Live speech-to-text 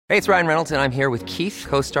Hey, it's Ryan Reynolds, and I'm here with Keith,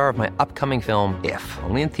 co-star of my upcoming film, If,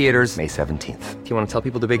 only in theaters May 17th. Do you want to tell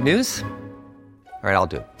people the big news? All right, I'll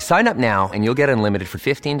do it. Sign up now and you'll get unlimited for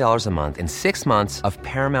 $15 a month and 6 months of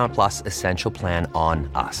Paramount Plus Essential Plan on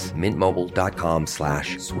us.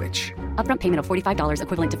 MintMobile.com/switch. Upfront payment of $45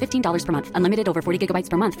 equivalent to $15 per month. Unlimited over 40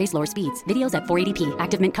 gigabytes per month. Face lower speeds. Videos at 480p.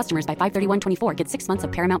 Active Mint customers by 531.24 get 6 months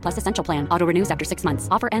of Paramount Plus Essential Plan. Auto renews after 6 months.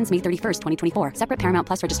 Offer ends May 31st, 2024. Separate Paramount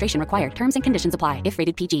Plus registration required. Terms and conditions apply if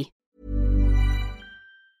rated PG.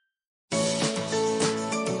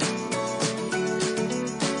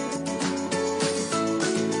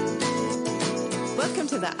 Welcome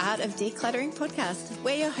to the Art of Decluttering podcast.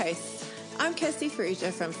 We're your hosts. I'm Kirsty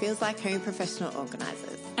Farrugia from Feels Like Home Professional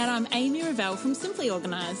Organisers. And I'm Amy Revell from Simply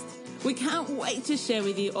Organised. We can't wait to share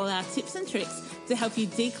with you all our tips and tricks to help you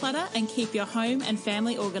declutter and keep your home and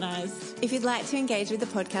family organised. If you'd like to engage with the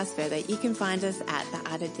podcast further, you can find us at The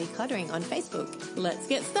Art of Decluttering on Facebook. Let's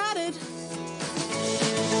get started.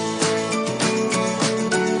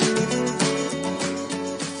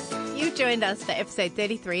 You've joined us for episode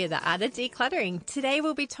 33 of The Art of Decluttering. Today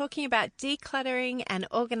we'll be talking about decluttering and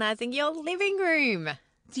organising your living room.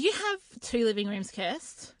 Do you have 2 living rooms,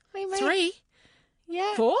 Kirst? We may- 3?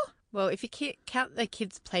 Yeah. 4? Well, if you count the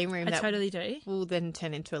kids' playroom, I that totally do. will then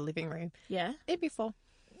turn into a living room. Yeah. It'd be 4.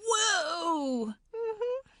 Whoa!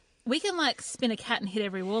 We can spin a cat and hit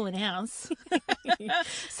every wall in ours.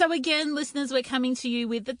 So again, listeners, we're coming to you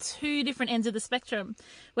with the 2 different ends of the spectrum.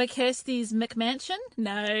 Where Kirsty's McMansion,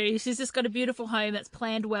 no, she's just got a beautiful home that's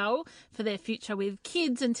planned well for their future with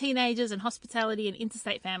kids and teenagers and hospitality and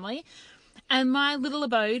interstate family. And my little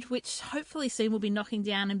abode, which hopefully soon will be knocking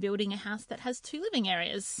down and building a house that has 2 living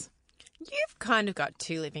areas. You've kind of got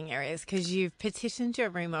 2 living areas because you've petitioned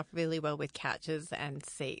your room up really well with couches and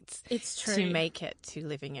seats. It's true. To make it 2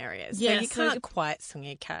 living areas. Yeah, so you can't quite swing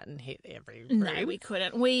a cat and hit every room. No, we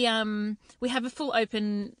couldn't. We have a full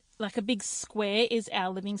open, a big square is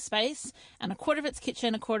our living space, and a quarter of it's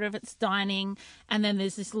kitchen, a quarter of it's dining, and then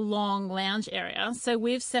there's this long lounge area. So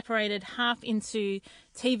we've separated half into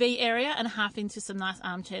TV area and half into some nice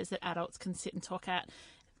armchairs that adults can sit and talk at,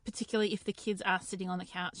 particularly if the kids are sitting on the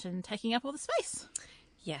couch and taking up all the space.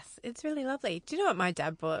 Yes, it's really lovely. Do you know what my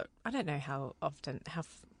dad bought? I don't know how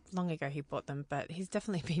long ago he bought them, but he's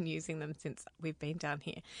definitely been using them since we've been down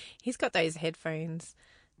here. He's got those headphones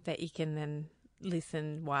that you can then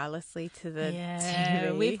listen wirelessly to the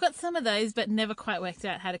TV. We've got some of those, but never quite worked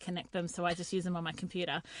out how to connect them, so I just use them on my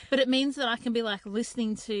computer. But it means that I can be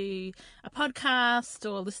listening to a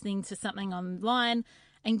podcast or listening to something online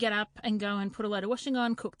and get up and go and put a load of washing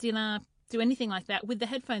on, cook dinner, do anything like that with the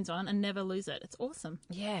headphones on and never lose it. It's awesome.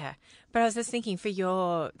 Yeah. But I was just thinking for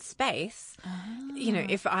your space,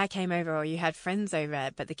 if I came over or you had friends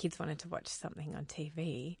over, but the kids wanted to watch something on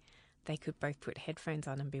TV, they could both put headphones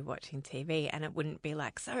on and be watching TV, and it wouldn't be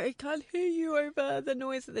sorry, I can't hear you over the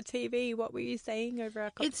noise of the TV. What were you saying over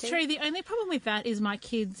our cup of tea? It's true. The only problem with that is my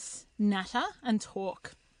kids natter and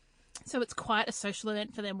talk. So it's quite a social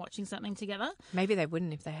event for them watching something together. Maybe they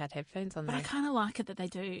wouldn't if they had headphones on. But I kind of like it that they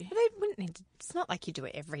do. But they wouldn't need to, it's not like you do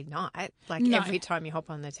it every night. No. Every time you hop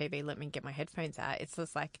on the TV, let me get my headphones out. It's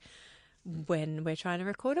just when we're trying to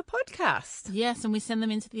record a podcast. Yes, and we send them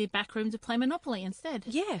into the back room to play Monopoly instead.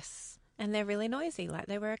 Yes, and they're really noisy like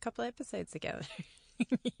they were a couple of episodes ago.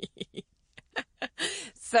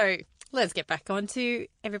 So let's get back onto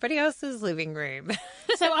everybody else's living room.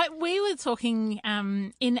 So we were talking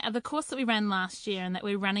in the course that we ran last year and that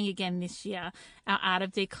we're running again this year, our Art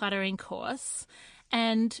of Decluttering course.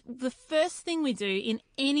 And the first thing we do in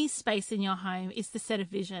any space in your home is to set a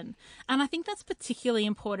vision. And I think that's particularly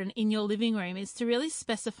important in your living room, is to really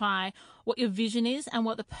specify what your vision is and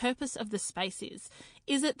what the purpose of the space is.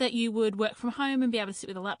 Is it that you would work from home and be able to sit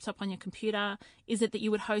with a laptop on your computer? Is it that you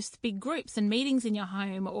would host big groups and meetings in your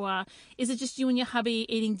home? Or is it just you and your hubby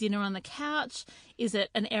eating dinner on the couch? Is it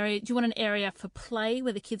an area, do you want an area for play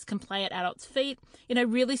where the kids can play at adults' feet?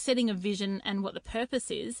 Really setting a vision and what the purpose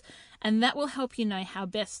is. And that will help you know how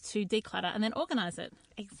best to declutter and then organise it.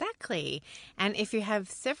 Exactly. And if you have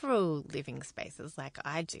several living spaces like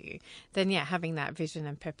I do, then having that vision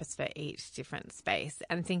and purpose for each different space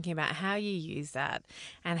and thinking about how you use that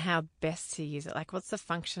and how best to use it. What's the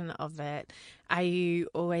function of it? Are you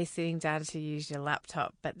always sitting down to use your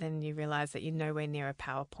laptop, but then you realise that you're nowhere near a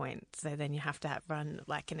PowerPoint, so then you have to run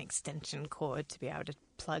an extension cord to be able to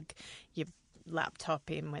plug your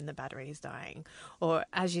laptop in when the battery is dying? Or,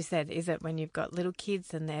 as you said, is it when you've got little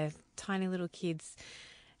kids and they're tiny little kids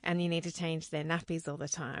and you need to change their nappies all the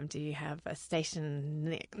time? Do you have a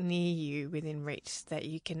station near you within reach that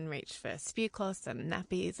you can reach for spew cloths and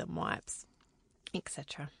nappies and wipes?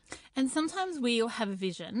 etc. And sometimes we'll have a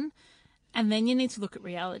vision and then you need to look at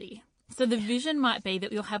reality. So the vision might be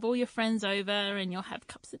that you'll have all your friends over and you'll have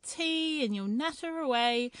cups of tea and you'll natter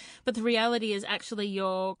away. But the reality is actually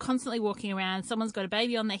you're constantly walking around. Someone's got a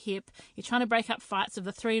baby on their hip. You're trying to break up fights of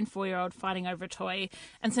the 3 and 4-year-old fighting over a toy.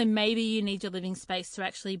 And so maybe you need your living space to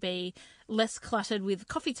actually be less cluttered with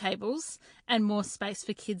coffee tables and more space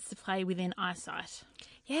for kids to play within eyesight.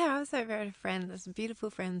 Yeah, I was over at a friend, this beautiful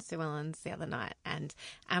friend, Sue Ellen's, the other night, and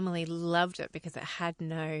Emily loved it because it had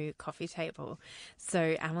no coffee table.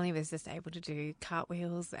 So Emily was just able to do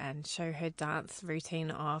cartwheels and show her dance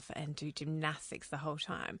routine off and do gymnastics the whole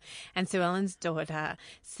time. And Sue Ellen's daughter,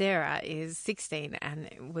 Sarah, is 16 and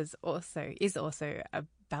is also a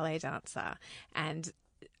ballet dancer, and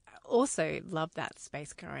also loved that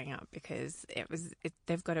space growing up because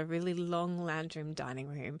they've got a really long lounge room, dining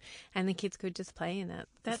room, and the kids could just play in it.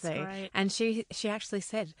 That's great. And she actually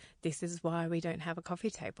said, this is why we don't have a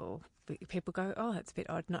coffee table. People go, oh, it's a bit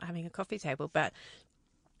odd not having a coffee table, but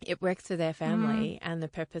it works for their family and the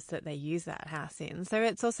purpose that they use that house in. So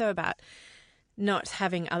it's also about not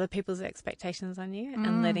having other people's expectations on you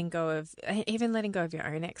and letting go of your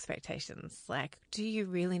own expectations. Like, do you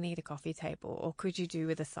really need a coffee table, or could you do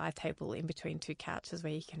with a side table in between 2 couches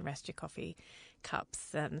where you can rest your coffee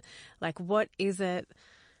cups? And like, what is it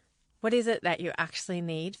that you actually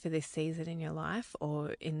need for this season in your life,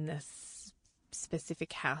 or in this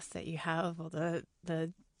specific house that you have, or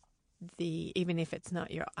the even if it's not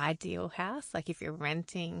your ideal house, like if you're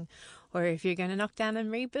renting or if you're going to knock down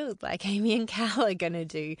and rebuild like Amy and Cal are going to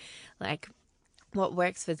do, like what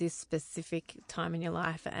works for this specific time in your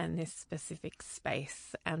life and this specific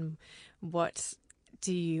space, and what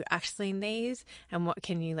do you actually need, and what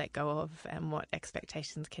can you let go of, and what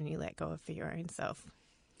expectations can you let go of for your own self.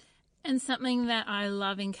 And something that I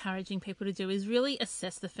love encouraging people to do is really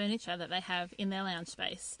assess the furniture that they have in their lounge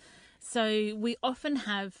space. So we often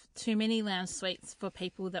have too many lounge suites for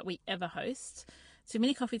people that we ever host, too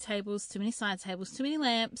many coffee tables, too many side tables, too many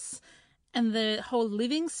lamps, and the whole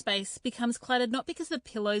living space becomes cluttered, not because the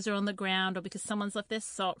pillows are on the ground or because someone's left their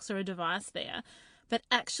socks or a device there, but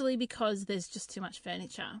actually because there's just too much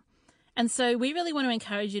furniture. And so we really want to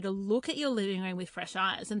encourage you to look at your living room with fresh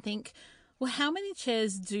eyes and think, well, how many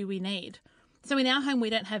chairs do we need? So in our home, we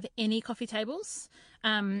don't have any coffee tables,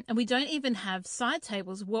 and we don't even have side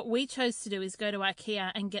tables. What we chose to do is go to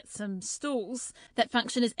IKEA and get some stools that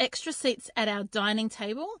function as extra seats at our dining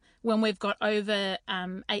table when we've got over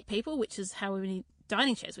 8 people, which is how many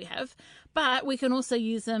dining chairs we have. But we can also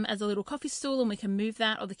use them as a little coffee stool, and we can move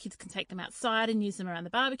that, or the kids can take them outside and use them around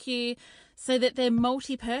the barbecue, so that they're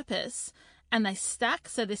multi-purpose. And they stack,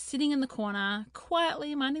 so they're sitting in the corner,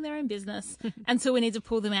 quietly minding their own business until we need to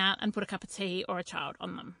pull them out and put a cup of tea or a child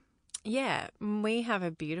on them. Yeah, we have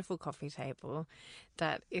a beautiful coffee table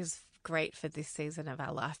that is great for this season of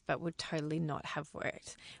our life, but would totally not have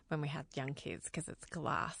worked when we had young kids because it's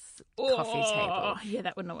glass coffee table. Yeah,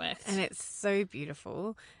 that wouldn't have worked. And it's so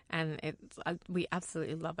beautiful, and we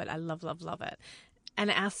absolutely love it. I love, love, love it. And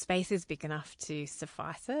our space is big enough to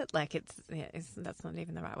suffice it. Like that's not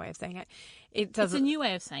even the right way of saying it. It's a new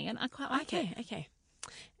way of saying it. I quite like it. Okay.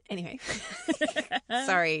 Anyway,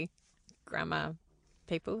 sorry, grammar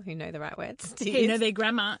people who know the right words. Who know their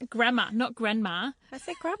grammar, not grandma. I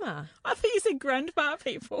said grammar. I thought you said grandma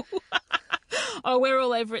people. Oh, we're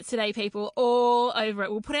all over it today, people. All over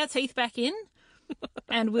it. We'll put our teeth back in,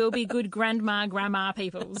 and we'll be good grandma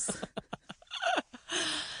peoples.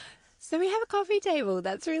 So we have a coffee table.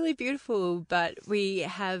 That's really beautiful, but we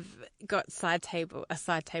have got a side table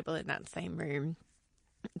in that same room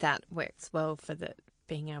that works well for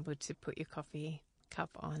being able to put your coffee cup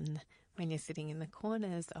on when you're sitting in the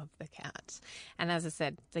corners of the couch. And as I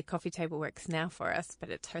said, the coffee table works now for us, but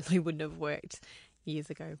it totally wouldn't have worked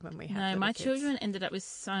years ago when we had No, my kids. children ended up with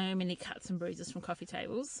so many cuts and bruises from coffee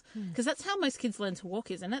tables, because that's how most kids learn to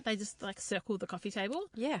walk, isn't it? They just like circle the coffee table.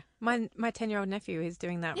 Yeah, my 10-year-old nephew is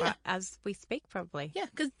doing that right as we speak, probably. Yeah,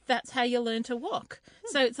 because that's how you learn to walk.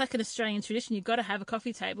 So it's like an Australian tradition. You've got to have a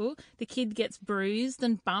coffee table. The kid gets bruised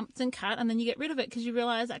and bumped and cut, and then you get rid of it because you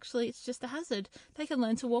realise actually it's just a hazard. They can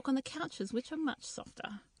learn to walk on the couches, which are much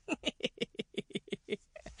softer.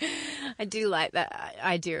 I do like that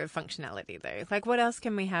idea of functionality, though. Like, what else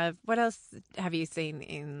can we have? What else have you seen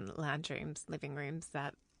in lounge rooms, living rooms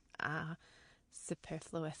that are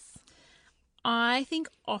superfluous? I think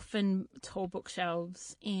often tall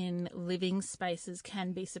bookshelves in living spaces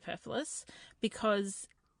can be superfluous because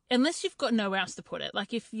unless you've got nowhere else to put it,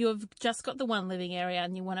 like if you've just got the one living area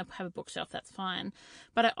and you want to have a bookshelf, that's fine.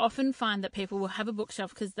 But I often find that people will have a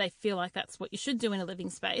bookshelf because they feel like that's what you should do in a living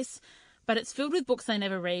space. but it's filled with books they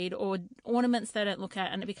never read or ornaments they don't look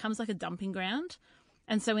at, and it becomes like a dumping ground.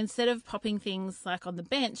 And so instead of popping things like on the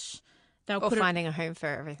bench, they'll put finding a home for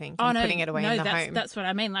everything Oh, and no, putting it away in the home. That's what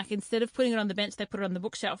I mean. Like, instead of putting it on the bench, they put it on the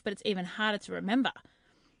bookshelf, but it's even harder to remember.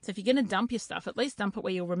 So if you're going to dump your stuff, at least dump it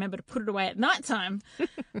where you'll remember to put it away at night time.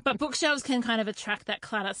 But bookshelves can kind of attract that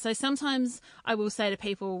clutter. So sometimes I will say to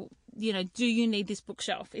people, you know, do you need this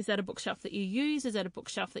bookshelf? Is that a bookshelf that you use? Is that a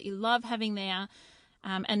bookshelf that you love having there?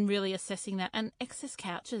 And really assessing that. And excess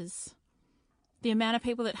couches. The amount of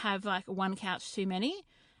people that have like one couch too many,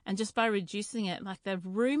 and just by reducing it, like the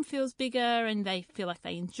room feels bigger and they feel like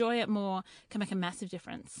they enjoy it more, can make a massive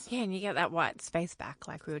difference. Yeah, and you get that white space back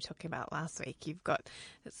like we were talking about last week. You've got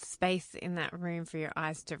space in that room for your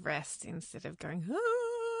eyes to rest instead of going,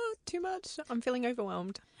 oh, too much, I'm feeling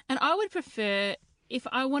overwhelmed. And I would prefer, if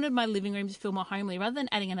I wanted my living room to feel more homely, rather than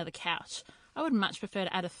adding another couch, I would much prefer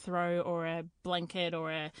to add a throw or a blanket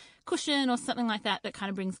or a cushion or something like that that kind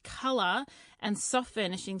of brings colour and soft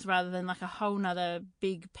furnishings rather than like a whole nother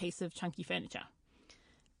big piece of chunky furniture.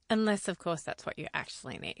 Unless, of course, that's what you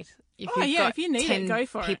actually need. If if you need 10 it, go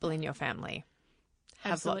for people in your family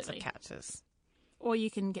have Absolutely. lots of couches. Or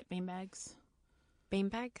you can get beanbags.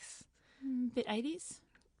 Beanbags? Bit 80s.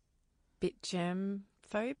 Bit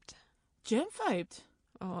germ-phobed? Germ-phobed.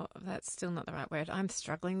 Oh, that's still not the right word. I'm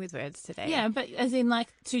struggling with words today. Yeah, but as in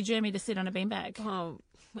like too germy to sit on a beanbag. Oh,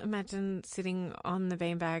 imagine sitting on the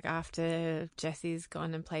beanbag after Jesse's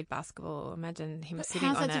gone and played basketball. Imagine him sitting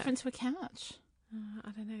on it. How's that different to a couch?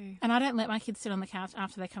 I don't know. And I don't let my kids sit on the couch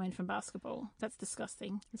after they come in from basketball. That's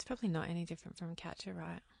disgusting. It's probably not any different from a couch, you're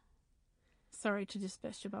right. Sorry to just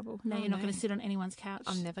burst your bubble. No, you're not going to sit on anyone's couch.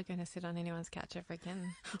 I'm never going to sit on anyone's couch ever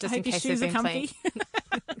again. I Just hope in your case shoes they've are been comfy. playing.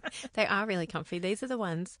 They are really comfy. These are the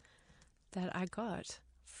ones that I got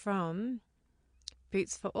from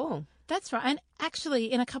Boots for All. That's right. And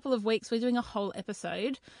actually, in a couple of weeks, we're doing a whole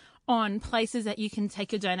episode on places that you can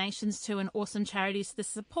take your donations to and awesome charities to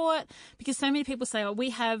support, because so many people say, oh, we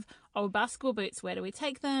have old basketball boots, where do we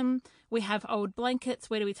take them? We have old blankets,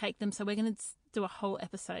 where do we take them? So we're going to do a whole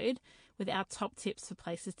episode with our top tips for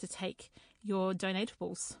places to take your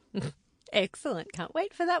donatables. Excellent. Can't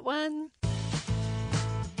wait for that one.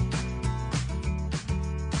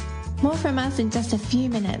 More from us in just a few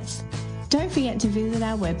minutes. Don't forget to visit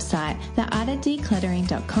our website,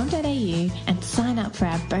 theartofdecluttering.com.au, and sign up for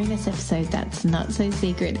our bonus episode that's not so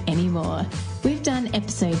secret anymore. We've done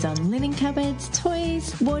episodes on linen cupboards,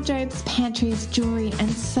 toys, wardrobes, pantries, jewellery, and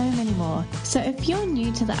so many more. So if you're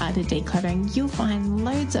new to the art of decluttering, you'll find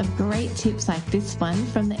loads of great tips like this one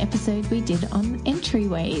from the episode we did on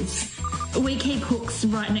entryways. We keep hooks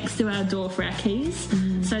right next to our door for our keys,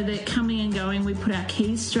 so that coming and going, we put our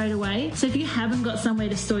keys straight away. So if you haven't got somewhere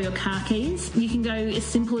to store your car keys, you can go as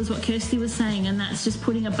simple as what Kirsty was saying, and that's just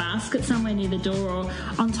putting a basket somewhere near the door or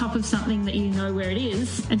on top of something that you know where it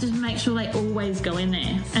is, and just make sure they always go in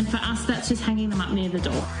there. And for us, that's just hanging them up near the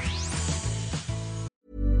door.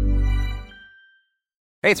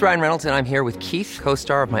 Hey, it's Ryan Reynolds, and I'm here with Keith,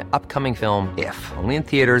 co-star of my upcoming film, If, only in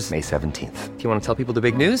theaters May 17th. Do you want to tell people the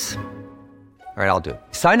big news? All right, I'll do it.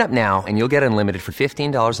 Sign up now and you'll get unlimited for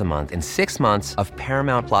 $15 a month and 6 months of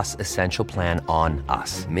Paramount Plus Essential Plan on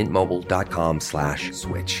us.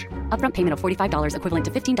 MintMobile.com/switch. Upfront payment of $45 equivalent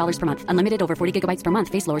to $15 per month. Unlimited over 40 gigabytes per month.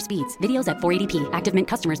 Face lower speeds. Videos at 480p. Active Mint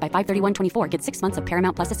customers by 531.24 get 6 months of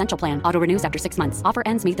Paramount Plus Essential Plan. Auto renews after 6 months. Offer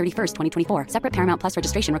ends May 31st, 2024. Separate Paramount Plus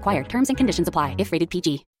registration required. Terms and conditions apply if rated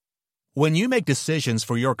PG. When you make decisions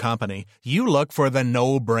for your company, you look for the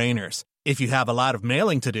no-brainers. If you have a lot of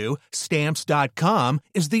mailing to do, Stamps.com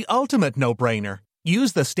is the ultimate no-brainer.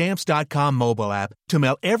 Use the Stamps.com mobile app to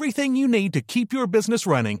mail everything you need to keep your business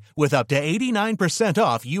running with up to 89%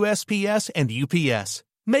 off USPS and UPS.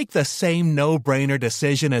 Make the same no-brainer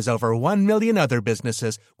decision as over 1 million other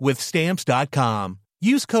businesses with Stamps.com.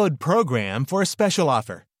 Use code PROGRAM for a special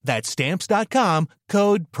offer. That's Stamps.com,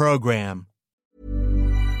 code PROGRAM.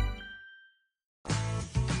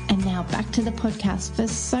 And now back to the podcast for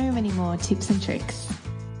so many more tips and tricks.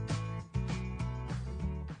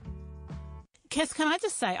 Kes, can I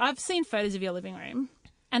just say, I've seen photos of your living room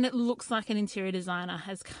and it looks like an interior designer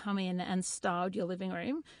has come in and styled your living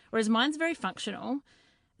room, whereas mine's very functional.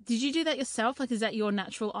 Did you do that yourself? Like, is that your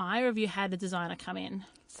natural eye, or have you had a designer come in?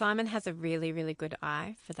 Simon has a really, really good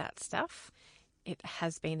eye for that stuff. It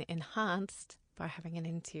has been enhanced by having an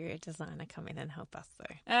interior designer come in and help us,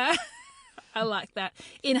 though. I like that.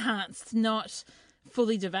 Enhanced, not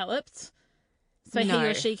fully developed. So No. he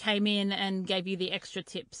or she came in and gave you the extra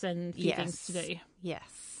tips and few things to do.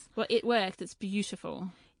 Yes. Well, it worked. It's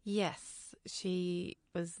beautiful. Yes. She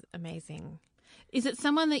was amazing. Is it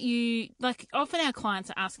someone that you, like, often our clients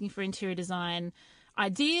are asking for interior design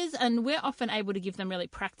ideas, and we're often able to give them really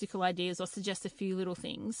practical ideas or suggest a few little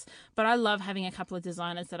things. But I love having a couple of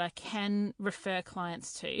designers that I can refer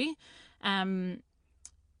clients to.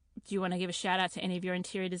 Do you want to give a shout out to any of your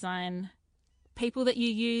interior design people that you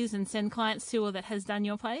use and send clients to, or that has done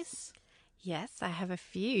your place? Yes, I have a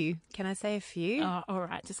few. Can I say a few? Oh, all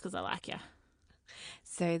right, just because I like you.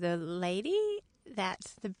 So the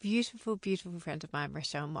beautiful, beautiful friend of mine,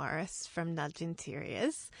 Rochelle Morris from Nudge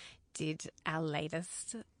Interiors, did our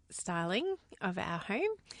latest styling of our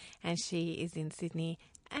home, and she is in Sydney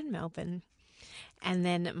and Melbourne. And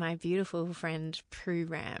then my beautiful friend Prue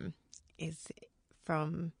Ram is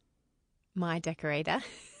from My Decorator.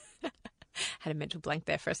 Had a mental blank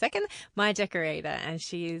there for a second. My Decorator, and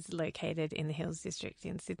she is located in the Hills District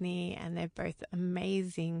in Sydney, and they're both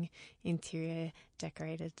amazing interior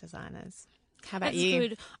decorator designers. How about you? That's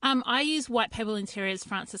good. I use White Pebble Interiors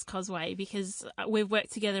Frances Cosway because we've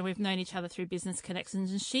worked together and we've known each other through business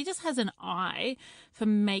connections, and she just has an eye for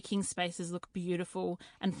making spaces look beautiful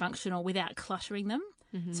and functional without cluttering them.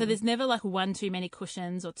 Mm-hmm. So there's never like one too many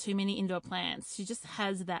cushions or too many indoor plants. She just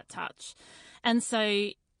has that touch. And so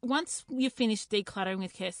once you've finished decluttering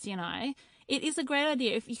with Kirsty and I, it is a great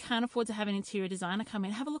idea if you can't afford to have an interior designer come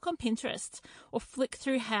in, have a look on Pinterest or flick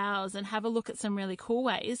through Houzz and have a look at some really cool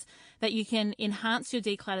ways that you can enhance your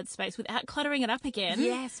decluttered space without cluttering it up again.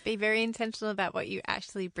 Yes, be very intentional about what you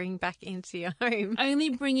actually bring back into your home. Only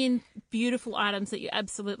bring in beautiful items that you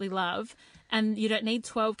absolutely love, and you don't need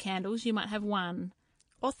 12 candles. You might have one.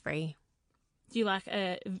 Or 3. Do you like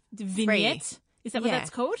a vignette? 3. Is that what that's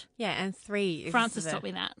called? Yeah, and 3 is Frances taught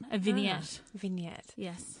me that. A vignette. Vignette.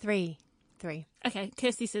 Yes. 3. Okay,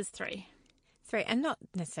 Kirsty says 3. 3, and not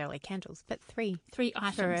necessarily candles, but 3. 3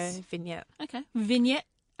 items. For a vignette. Okay. Vignette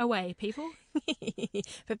away, people.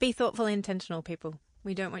 But be thoughtful and intentional, people.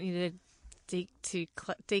 We don't want you to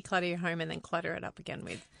declutter your home and then clutter it up again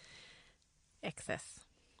with excess.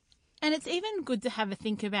 And it's even good to have a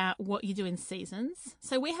think about what you do in seasons.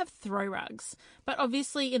 So we have throw rugs, but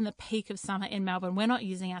obviously in the peak of summer in Melbourne, we're not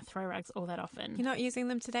using our throw rugs all that often. You're not using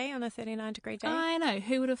them today on a 39-degree day? I know.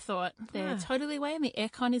 Who would have thought? They're totally away and the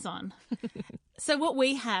aircon is on. So what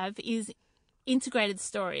we have is integrated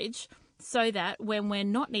storage so that when we're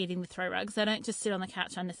not needing the throw rugs, they don't just sit on the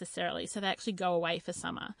couch unnecessarily. So they actually go away for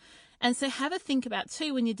summer. And so have a think about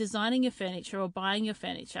too, when you're designing your furniture or buying your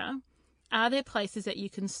furniture, are there places that you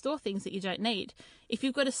can store things that you don't need? If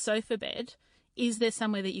you've got a sofa bed, is there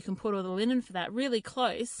somewhere that you can put all the linen for that really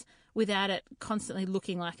close without it constantly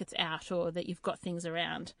looking like it's out or that you've got things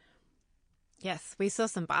around? Yes, we saw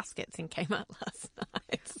some baskets in Kmart last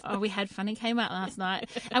night. Oh, we had fun in Kmart last night.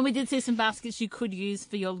 And we did see some baskets you could use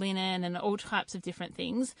for your linen and all types of different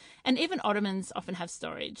things. And even ottomans often have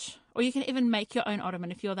storage. Or you can even make your own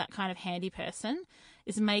ottoman if you're that kind of handy person,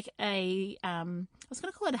 is make a, I was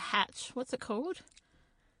going to call it a hatch. What's it called?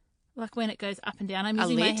 Like when it goes up and down. I'm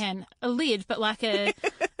using my hand. A lid, but like a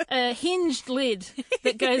hinged lid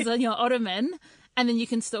that goes on your ottoman. And then you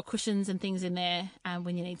can store cushions and things in there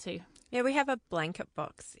when you need to. Yeah, we have a blanket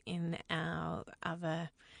box in our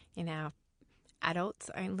adults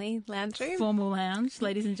only lounge room. Formal lounge,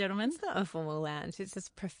 ladies and gentlemen. It's not a formal lounge. It's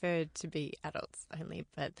just preferred to be adults only,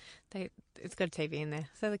 but it's got a TV in there.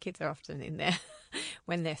 So the kids are often in there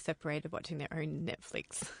when they're separated watching their own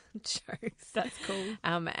Netflix shows. That's cool.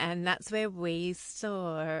 And that's where we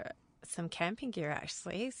store some camping gear,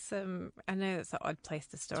 actually. I know it's an odd place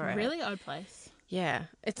to store it. It's a really odd place. Yeah,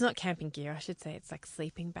 it's not camping gear. I should say it's like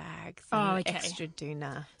sleeping bags and extra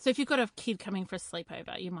doona. So if you've got a kid coming for a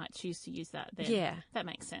sleepover, you might choose to use that then. Yeah. That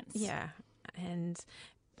makes sense. Yeah. And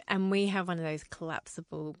we have one of those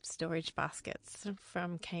collapsible storage baskets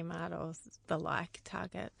from Kmart or the like,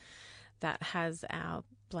 Target, that has our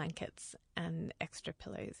blankets and extra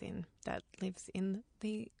pillows in, that lives in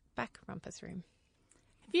the back rumpus room.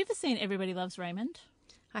 Have you ever seen Everybody Loves Raymond?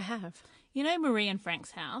 I have. You know Marie and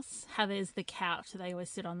Frank's house, how there's the couch that they always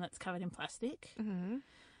sit on that's covered in plastic? Mm-hmm.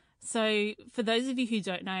 So for those of you who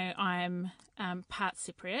don't know, I'm part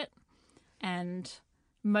Cypriot, and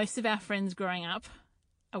most of our friends growing up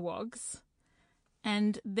are Wogs.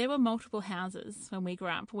 And there were multiple houses when we grew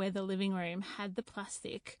up where the living room had the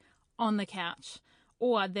plastic on the couch,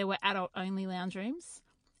 or there were adult-only lounge rooms,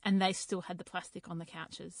 and they still had the plastic on the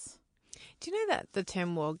couches. Do you know that the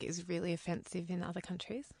term wog is really offensive in other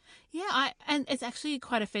countries? Yeah, and it's actually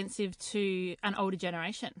quite offensive to an older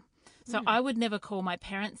generation. So I would never call my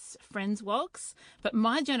parents' friends wogs, but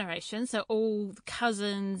my generation, so all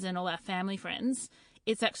cousins and all our family friends,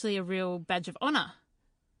 it's actually a real badge of honour.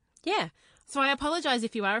 Yeah. So I apologise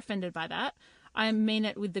if you are offended by that. I mean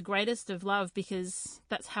it with the greatest of love because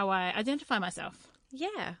that's how I identify myself.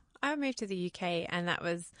 Yeah. I moved to the UK and that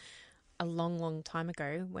was a long, long time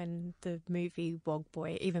ago when the movie Wog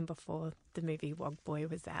Boy, even before the movie Wog Boy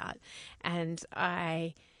was out. And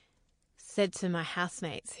I said to my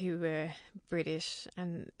housemates who were British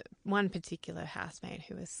and one particular housemate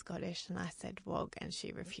who was Scottish, and I said Wog, and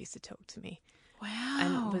she refused to talk to me.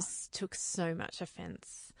 Wow. And took so much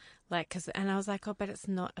offence. And I was like, oh, but it's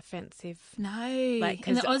not offensive. No.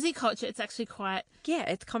 In the Aussie culture, it's actually quite... Yeah,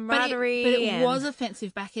 it's camaraderie. But it was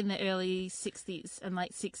offensive back in the early 60s and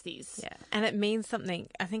late 60s. Yeah, and it means something.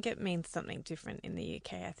 I think it means something different in the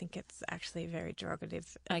UK. I think it's actually very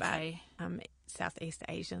derogative about Southeast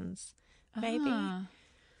Asians, maybe. Ah.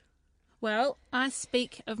 Well, I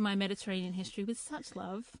speak of my Mediterranean history with such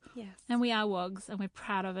love. Yes. And we are Wogs, and we're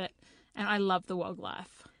proud of it. And I love the Wog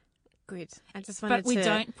life. Good. I just wanted But we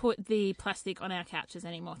don't put the plastic on our couches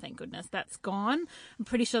anymore, thank goodness. That's gone. I'm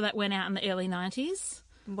pretty sure that went out in the early 90s.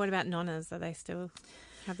 What about nonnas? Have they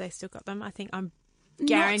still got them? I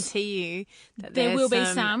guarantee you that there will be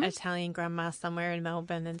some Italian grandma somewhere in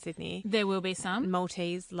Melbourne and Sydney. There will be some.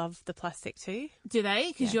 Maltese love the plastic too. Do they?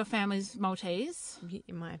 Because your family's Maltese.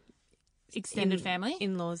 My extended family?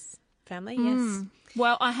 In-laws family, yes.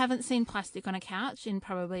 Well, I haven't seen plastic on a couch in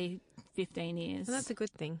probably 15 years. Well, that's a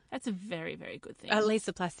good thing. That's a very, very good thing. At least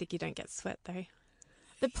the plastic you don't get sweat though.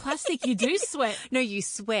 The plastic you do sweat. No, you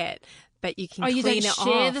sweat, but you can you clean don't it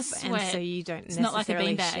share off, the sweat. and so you don't it's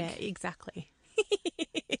necessarily not like a beanbag. share. Exactly.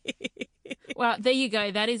 Well, there you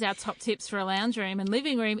go. That is our top tips for a lounge room and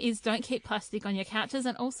living room is don't keep plastic on your couches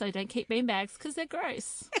and also don't keep beanbags because they're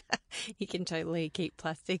gross. You can totally keep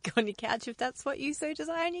plastic on your couch if that's what you so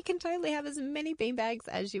desire, and you can totally have as many beanbags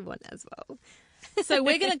as you want as well. So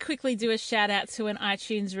we're going to quickly do a shout out to an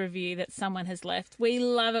iTunes review that someone has left. We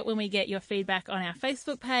love it when we get your feedback on our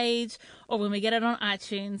Facebook page or when we get it on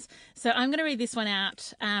iTunes. So I'm going to read this one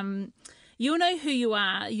out. You'll know who you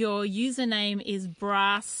are. Your username is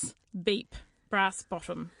Brass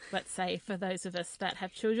Bottom, let's say, for those of us that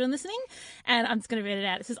have children listening. And I'm just going to read it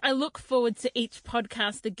out. It says, I look forward to each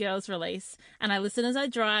podcast the girls release, and I listen as I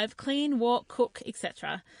drive, clean, walk, cook,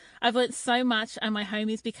 etc. I've learnt so much, and my home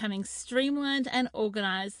is becoming streamlined and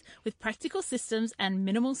organised with practical systems and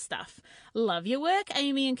minimal stuff. Love your work,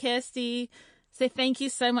 Amy and Kirsty. So thank you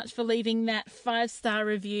so much for leaving that 5-star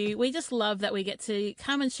review. We just love that we get to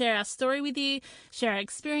come and share our story with you, share our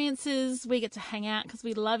experiences. We get to hang out because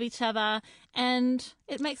we love each other and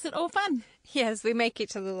it makes it all fun. Yes, we make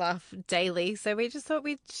each other laugh daily. So we just thought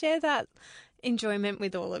we'd share that enjoyment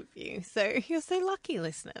with all of you. So you're so lucky,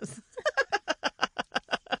 listeners.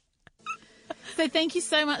 So thank you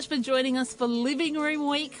so much for joining us for Living Room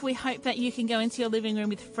Week. We hope that you can go into your living room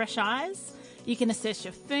with fresh eyes. You can assess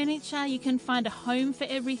your furniture. You can find a home for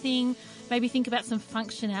everything. Maybe think about some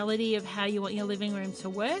functionality of how you want your living room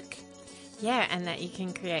to work. Yeah, and that you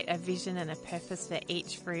can create a vision and a purpose for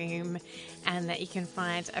each room, and that you can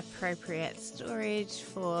find appropriate storage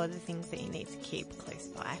for the things that you need to keep close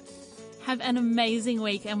by. Have an amazing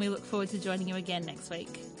week, and we look forward to joining you again next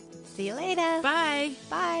week. See you later. Bye.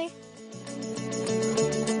 Bye.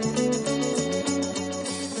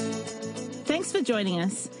 Thanks for joining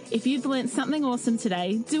us. If you've learnt something awesome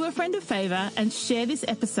today, do a friend a favour and share this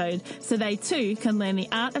episode so they too can learn the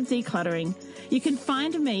art of decluttering. You can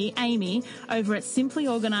find me, Amy, over at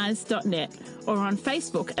simplyorganised.net or on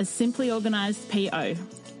Facebook as Simply Organised PO.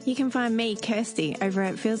 You can find me, Kirsty, over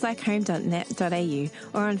at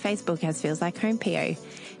feelslikehome.net.au or on Facebook as Feels Like Home PO.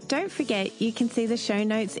 Don't forget, you can see the show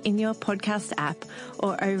notes in your podcast app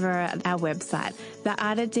or over at our website,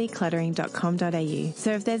 theartofdecluttering.com.au.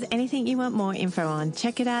 So if there's anything you want more info on,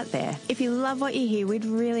 check it out there. If you love what you hear, we'd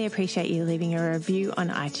really appreciate you leaving a review on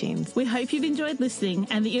iTunes. We hope you've enjoyed listening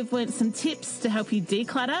and that you've learnt some tips to help you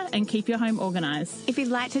declutter and keep your home organised. If you'd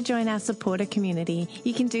like to join our supporter community,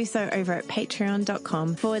 you can do so over at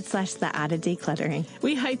patreon.com/theartofdecluttering.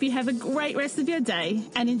 We hope you have a great rest of your day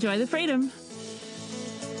and enjoy the freedom.